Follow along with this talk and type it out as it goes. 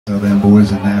Them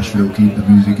boys in Nashville keep the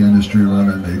music industry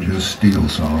running, they just steal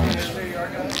songs.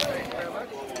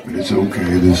 But it's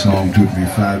okay, this song took me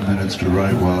 5 minutes to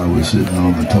write while I was sitting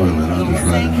on the toilet. I'll just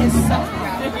write another one.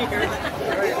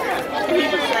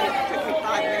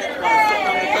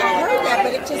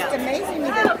 But it's just amazing me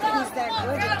that he's that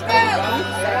good at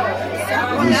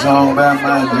The song about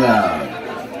my job.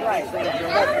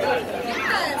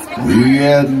 We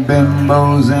get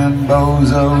bimbos and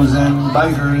bozos and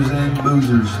bikers and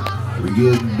boozers. We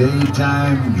get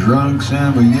daytime drunks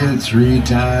and we get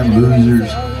 3-time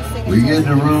losers. We get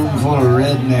a room full of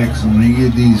rednecks and we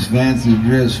get these fancy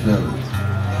dress fellas.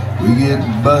 We get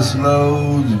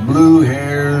busloads, blue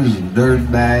hairs,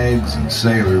 dirt bags, and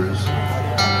sailors.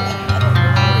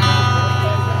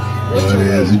 But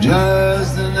it's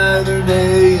just another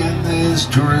day in this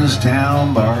tourist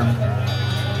town bar.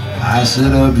 I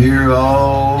sit up here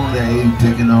all day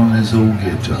picking on this old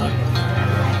guitar.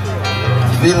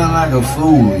 I'm feeling like a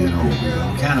fool, you know.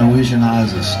 I'm kind of wishing I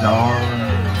was a star.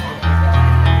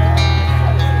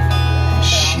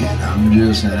 Shit, I'm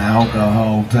just an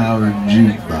alcohol-powered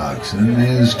jukebox in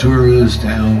this tourist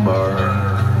town bar.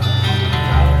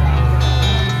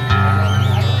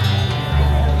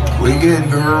 We get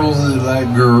girls that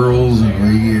like girls, and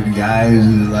we get guys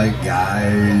that like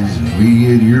guys, and we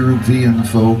get European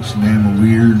folks in them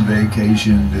weird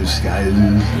vacation disguises,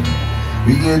 and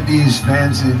we get these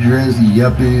fancy dressed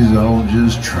yuppies all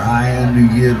just trying to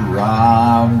get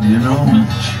robbed, you know?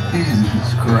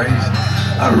 Jesus Christ,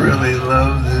 I really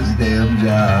love this damn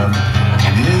job.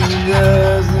 It's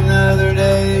just another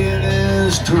day in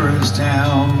this tourist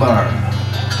town bar.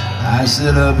 I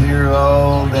sit up here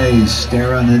all day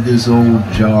staring at this old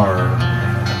jar.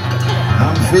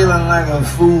 I'm feeling like a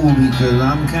fool because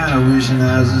I'm kind of wishing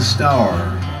I was a star.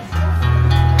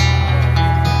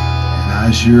 And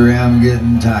I sure am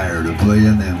getting tired of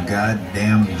playing them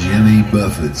goddamn Jimmy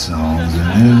Buffett songs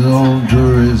in this old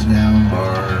tourist town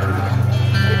bar.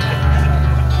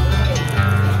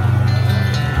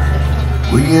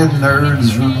 We get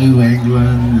nerds from New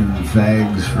England and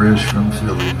fags fresh from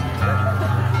Philly.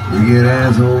 We get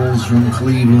assholes from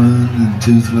Cleveland and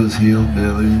toothless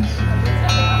hillbillies.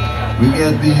 We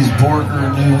get these porker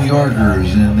New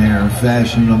Yorkers in their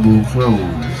fashionable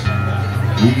clothes.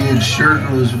 We get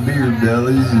shirtless beer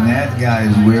bellies and that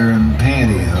guy's wearing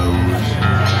pantyhose.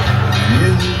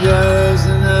 It's just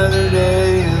another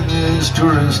day in this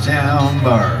tourist town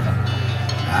bar.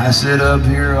 I sit up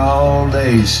here all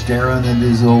day staring at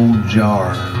this old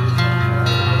jar.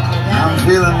 I'm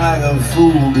feeling like a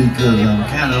fool because I'm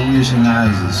kind of wishing I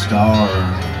was a star.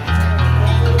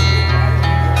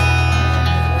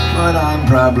 But I'm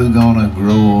probably gonna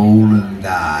grow old and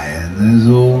die in this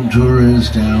old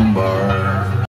tourist town bar.